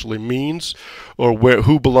middle actually means, or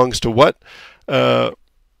who belongs to what. But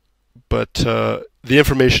the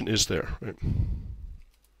information is there, right?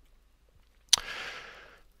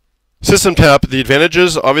 System Tap, the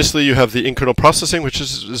advantages, obviously you have the in-kernel processing, which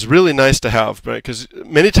is really nice to have, right? Because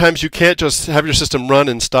many times you can't just have your system run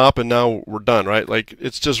and stop and now we're done, right? Like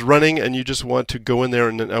it's just running and you just want to go in there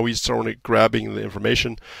and now we start grabbing the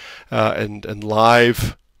information and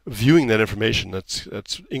live viewing that information. That's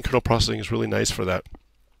in-kernel processing is really nice for that.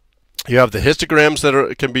 You have the histograms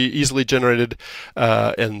that can be easily generated,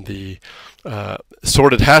 and the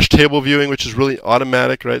sorted hash table viewing, which is really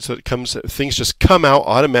automatic, right? So things just come out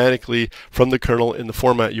automatically from the kernel in the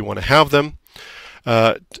format you want to have them.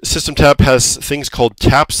 System tap has things called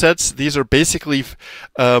tap sets. These are basically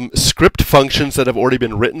script functions that have already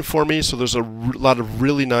been written for me. So there's a lot of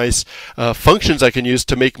really nice functions I can use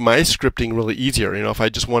to make my scripting really easier. You know, if I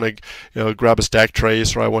just want to grab a stack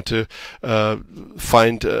trace, or I want to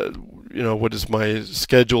find what is my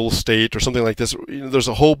schedule state or something like this. There's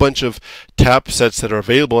a whole bunch of tap sets that are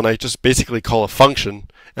available, and I just basically call a function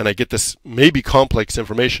and I get this maybe complex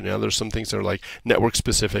information. There's some things that are like network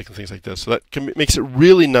specific and things like this. So that makes it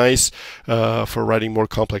really nice for writing more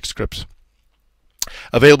complex scripts.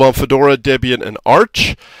 Available on Fedora, Debian, and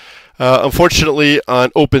Arch. Unfortunately, on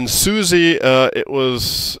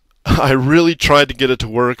OpenSUSE, I really tried to get it to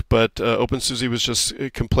work, but OpenSUSE was just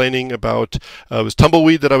complaining about it was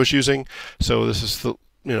Tumbleweed that I was using. So this is the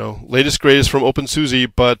latest greatest from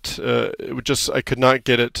OpenSUSE, but I could not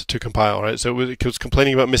get it to compile. Right, so it was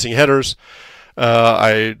complaining about missing headers.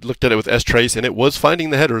 I looked at it with strace, and it was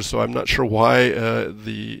finding the headers. So I'm not sure why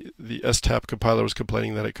the stap compiler was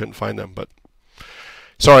complaining that it couldn't find them. But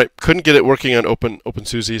sorry, couldn't get it working on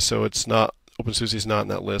OpenSUSE, so OpenSUSE is not in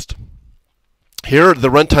that list. Here, the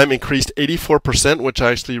runtime increased 84%, which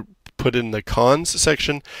I actually put in the cons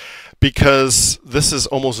section, because this is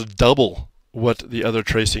almost double what the other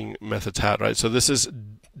tracing methods had, right? So this is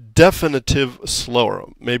definitive slower.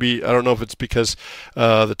 Maybe, I don't know if it's because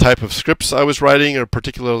the type of scripts I was writing are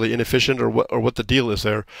particularly inefficient, or what the deal is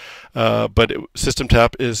there. But System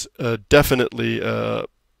tap is definitely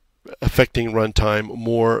affecting runtime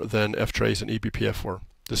more than ftrace and eBPF were.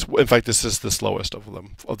 In fact, this is the slowest of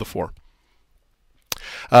them, of the four.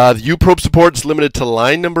 The uprobe support is limited to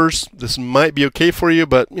line numbers. This might be okay for you,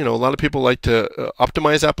 but a lot of people like to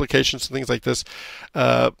optimize applications and things like this.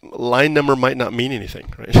 Line number might not mean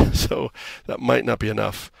anything, right? So that might not be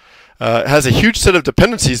enough. It has a huge set of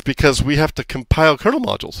dependencies because we have to compile kernel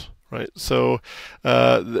modules, right? So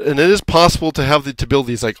and it is possible to build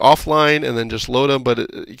these like offline and then just load them, but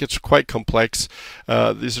it gets quite complex.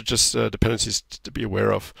 These are just dependencies to be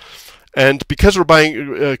aware of. And because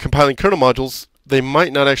we're compiling kernel modules, they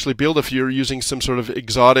might not actually build if you're using some sort of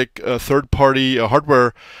exotic third-party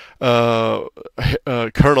hardware kernel.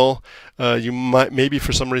 Maybe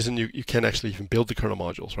for some reason you can't actually even build the kernel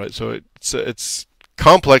modules, right? So it's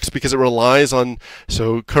complex because it relies on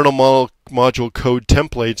kernel module code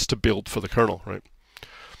templates to build for the kernel, right?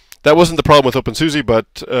 That wasn't the problem with OpenSUSE,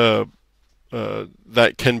 but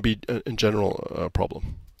that can be in general a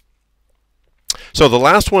problem. So the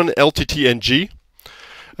last one, LTTNG.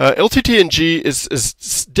 LTTNG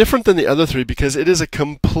is different than the other three because it is a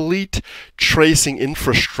complete tracing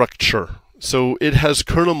infrastructure. So it has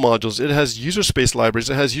kernel modules, it has user space libraries,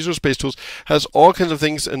 it has user space tools, has all kinds of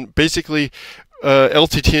things, and basically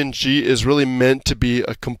LTTNG is really meant to be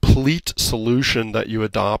a complete solution that you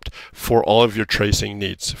adopt for all of your tracing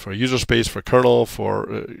needs, for user space, for kernel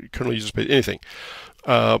user space, anything.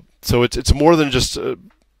 So it's more than just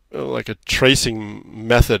like a tracing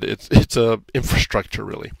method. It's a infrastructure,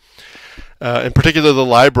 really. In particular, the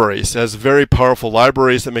libraries. It has very powerful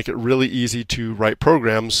libraries that make it really easy to write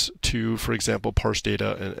programs to, for example, parse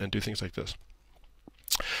data and do things like this.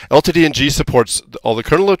 LTTNG supports all the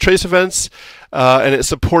kernel trace events, and it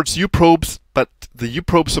supports uprobes, but the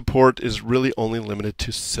uprobe support is really only limited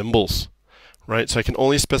to symbols. Right, so I can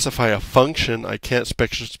only specify a function. I can't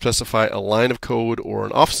specify a line of code or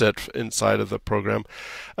an offset inside of the program.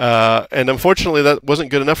 And unfortunately, that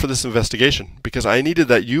wasn't good enough for this investigation because I needed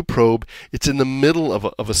that uprobe. It's in the middle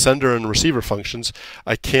of a sender and receiver functions.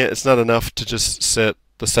 It's not enough to just set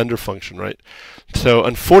the sender function, right? So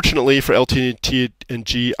unfortunately for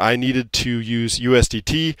LTTNG, I needed to use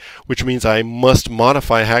USDT, which means I must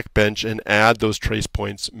modify Hackbench and add those trace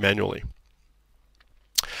points manually.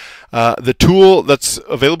 The tool that's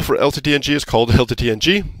available for LTTNG is called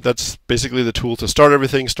LTTNG. That's basically the tool to start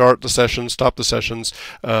everything, start the sessions, stop the sessions,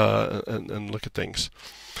 and look at things.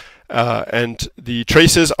 And the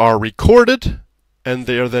traces are recorded, and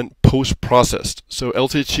they are then post-processed. So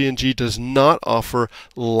LTTNG does not offer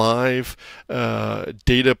live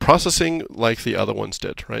data processing like the other ones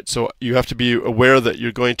did, right? So you have to be aware that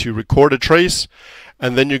you're going to record a trace,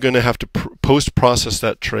 and then you're going to have to post-process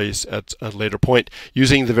that trace at a later point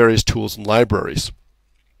using the various tools and libraries.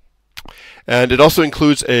 And it also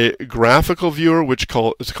includes a graphical viewer, which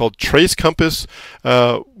is called Trace Compass,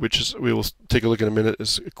 which we will take a look in a minute.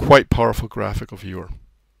 Is a quite powerful graphical viewer.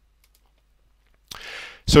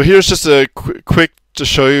 So here's just a quick to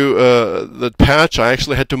show you the patch. I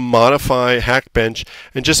actually had to modify Hackbench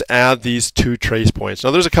and just add these two trace points.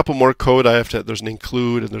 Now there's a couple more code I have to. There's an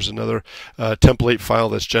include and there's another template file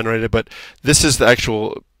that's generated, but this is the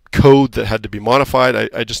actual code that had to be modified.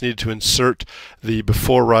 I just needed to insert the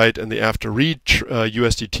before write and the after read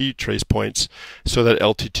USDT trace points so that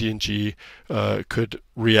LTTNG could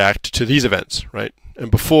react to these events, right? And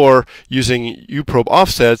before, using uprobe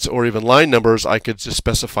offsets or even line numbers, I could just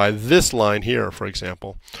specify this line here, for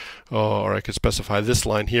example, or I could specify this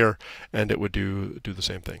line here, and it would do the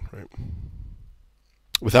same thing, right?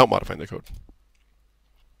 Without modifying the code.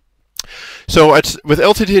 So with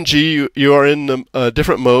LTTNG, you are in a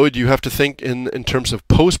different mode. You have to think in terms of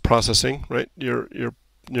post-processing, right? You're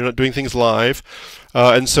not doing things live,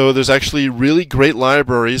 and so there's actually really great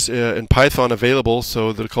libraries in Python available.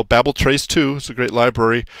 So they're called Babel Trace 2. It's a great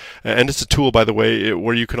library, and it's a tool, by the way,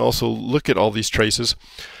 where you can also look at all these traces.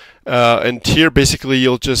 And here, basically,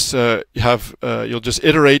 you'll just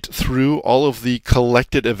iterate through all of the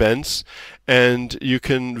collected events, and you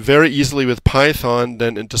can very easily with Python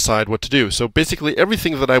then decide what to do. So basically,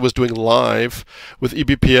 everything that I was doing live with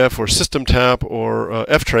eBPF or SystemTap or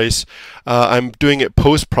ftrace, I'm doing it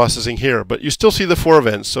post-processing here. But you still see the 4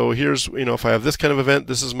 events. So here's, if I have this kind of event,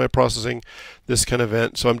 this is my processing, this kind of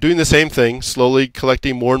event. So I'm doing the same thing, slowly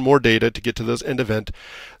collecting more and more data to get to this end event.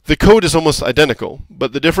 The code is almost identical,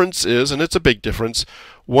 but the difference is, and it's a big difference,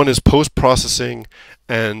 one is post-processing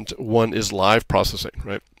and one is live processing,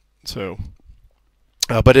 right? So,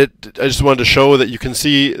 but I just wanted to show that you can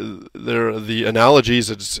see the analogies.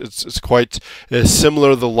 It's quite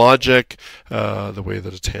similar, the logic, the way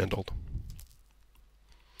that it's handled.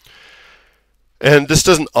 And this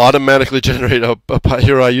doesn't automatically generate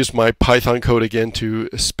here I use my Python code again to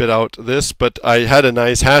spit out this, but I had a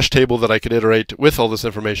nice hash table that I could iterate with all this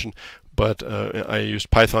information, but I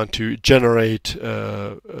used Python to generate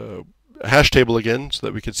a hash table again so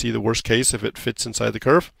that we could see the worst case if it fits inside the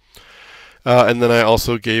curve. And then I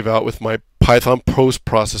also gave out with my Python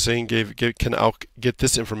post-processing, can get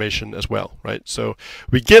this information as well, right? So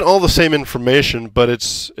we get all the same information, but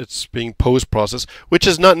it's being post-processed, which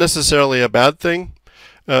is not necessarily a bad thing.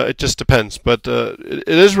 It just depends. But it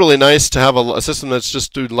is really nice to have a system that's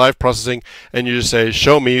just doing live processing, and you just say,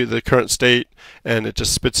 show me the current state, and it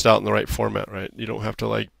just spits it out in the right format, right? You don't have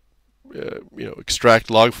to extract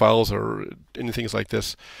log files or anything like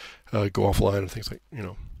this, go offline and things like,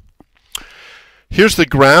 Here's the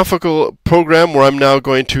graphical program where I'm now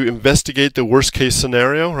going to investigate the worst case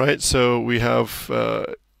scenario, right? So we have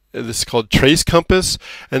this is called Trace Compass,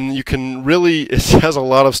 and you can really, it has a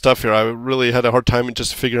lot of stuff here. I really had a hard time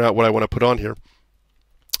just figuring out what I want to put on here.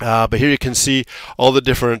 But here you can see all the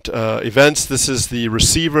different events. This is the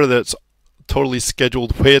receiver that's totally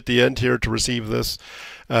scheduled way at the end here to receive this.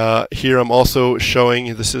 Here I'm also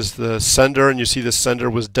showing this is the sender, and you see the sender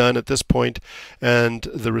was done at this point, and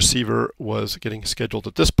the receiver was getting scheduled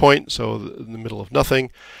at this point, so in the middle of nothing.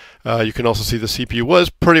 You can also see the CPU was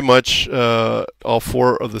pretty much, all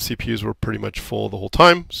 4 of the CPUs were pretty much full the whole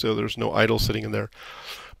time, so there's no idle sitting in there.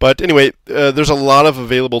 But anyway, there's a lot of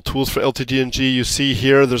available tools for LTTNG. You see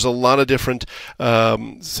here there's a lot of different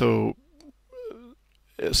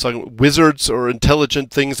wizards or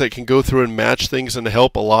intelligent things that can go through and match things and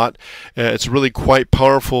help a lot. It's really quite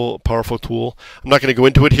powerful tool. I'm not going to go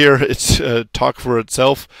into it here. It's talk for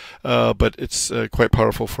itself, but it's quite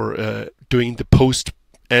powerful for doing the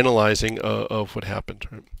post-analyzing of what happened.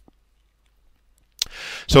 Right?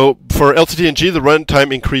 So for LTTNG, the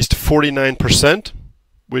runtime increased 49%,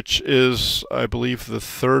 which is, I believe, the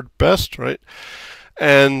 3rd best, right?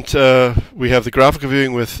 And we have the graphical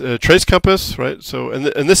viewing with Trace Compass, right? So,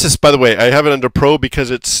 and this is, by the way, I have it under Pro because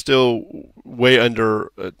it's still way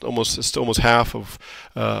under, it's almost half of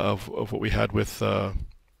what we had with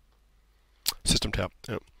SystemTap.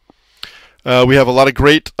 Yeah. We have a lot of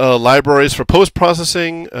great libraries for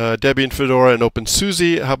post-processing. Debian, Fedora, and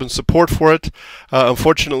OpenSUSE have support for it.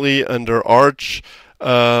 Unfortunately, under Arch,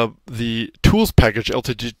 the tools package,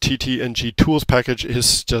 LTTNG tools package,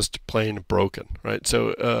 is just plain broken, right?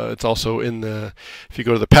 So it's also in the, if you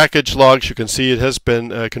go to the package logs, you can see it has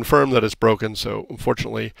been confirmed that it's broken. So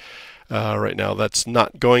unfortunately, right now that's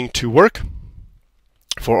not going to work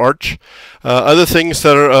for Arch. Other things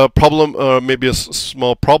that are a problem, maybe a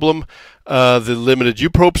small problem, the limited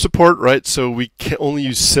uprobe support, right? So we can only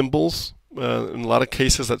use symbols. In a lot of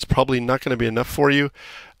cases, that's probably not going to be enough for you.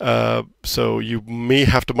 So you may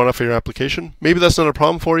have to modify your application. Maybe that's not a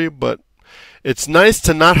problem for you, but it's nice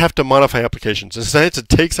to not have to modify applications. It's nice to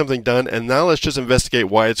take something done, and now let's just investigate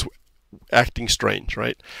why it's acting strange,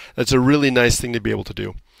 right? That's a really nice thing to be able to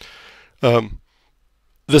do.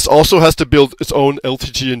 This also has to build its own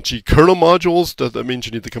LTTNG kernel modules. That means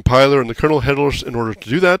you need the compiler and the kernel headers in order to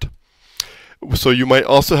do that. So you might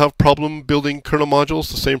also have problem building kernel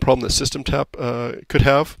modules, the same problem that SystemTap could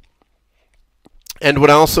have. And what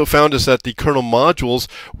I also found is that the kernel modules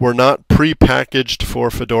were not pre-packaged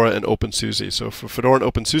for Fedora and OpenSUSE. So for Fedora and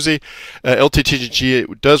OpenSUSE,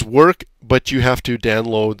 LTTG does work, but you have to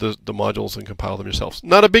download the modules and compile them yourselves.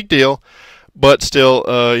 Not a big deal, but still,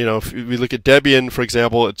 you know, if we look at Debian, for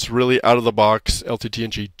example, it's really out of the box.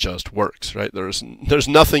 LTTG just works, right? There's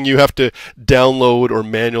nothing you have to download or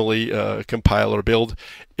manually compile or build.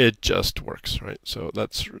 It just works, right? So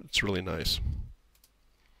it's really nice.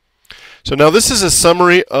 So now this is a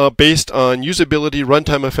summary based on usability,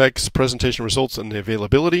 runtime effects, presentation results, and the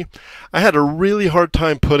availability. I had a really hard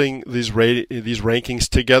time putting these rankings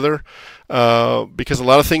together because a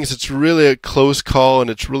lot of things it's really a close call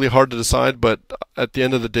and it's really hard to decide, but at the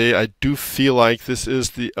end of the day I do feel like this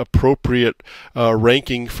is the appropriate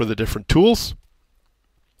ranking for the different tools.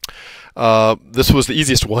 This was the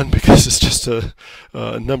easiest one because it's just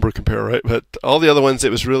a number compare, right? But all the other ones,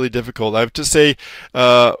 it was really difficult. I have to say,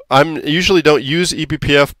 I usually don't use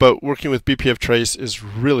eBPF, but working with BPF Trace is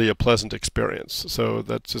really a pleasant experience. So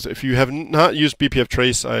that's just, if you have not used BPF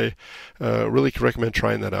Trace, I really recommend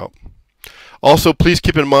trying that out. Also, please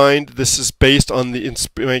keep in mind this is based on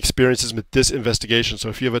my experiences with this investigation. So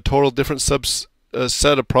if you have a total different set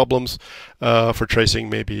of problems for tracing,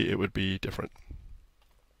 maybe it would be different.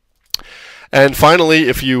 And finally,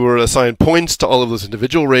 if you were assigned points to all of those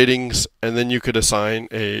individual ratings, and then you could assign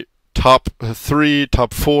a top 3,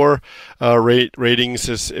 top 4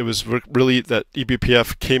 ratings, it was really that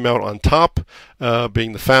eBPF came out on top,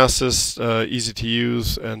 being the fastest, easy to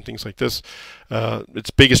use, and things like this.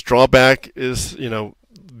 Its biggest drawback is, you know,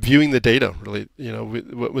 viewing the data, really. You know,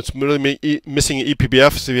 what's really missing in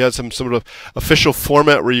eBPF is if you had some sort of official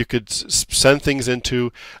format where you could send things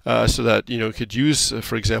into so that, you know, you could use,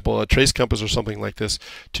 for example, a trace compass or something like this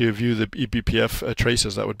to view the eBPF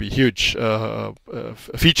traces. That would be huge a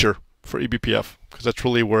feature for eBPF, because that's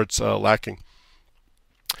really where it's lacking.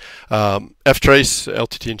 ftrace,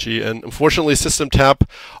 LTTG, and unfortunately SystemTap,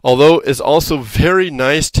 although is also very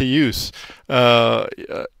nice to use,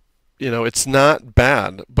 you know, it's not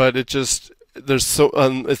bad, but it just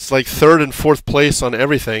it's like 3rd and 4th place on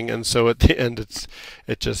everything, and so at the end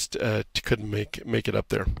it just couldn't make it up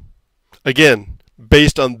there. Again,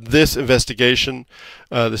 based on this investigation,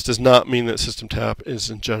 this does not mean that SystemTap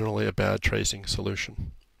isn't generally a bad tracing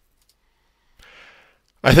solution.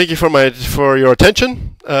 I thank you for your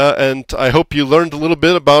attention, and I hope you learned a little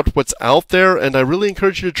bit about what's out there, and I really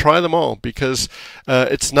encourage you to try them all, because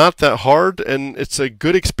it's not that hard and it's a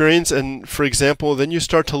good experience. And for example, then you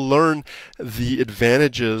start to learn the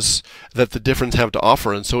advantages that the different have to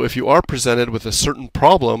offer. And so if you are presented with a certain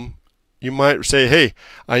problem, you might say, hey,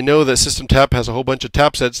 I know that SystemTap has a whole bunch of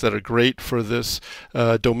tap sets that are great for this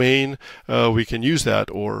domain. We can use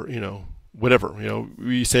that, or, you know, whatever. You know,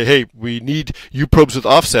 we say, hey, we need uprobes with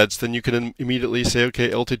offsets, then you can immediately say, okay,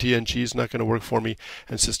 LTTNG is not going to work for me,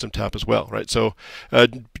 and SystemTap as well, right? So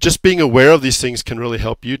just being aware of these things can really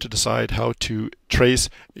help you to decide how to trace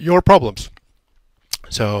your problems.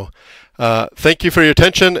 So thank you for your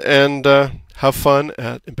attention, and have fun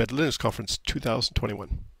at Embedded Linux Conference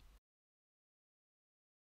 2021.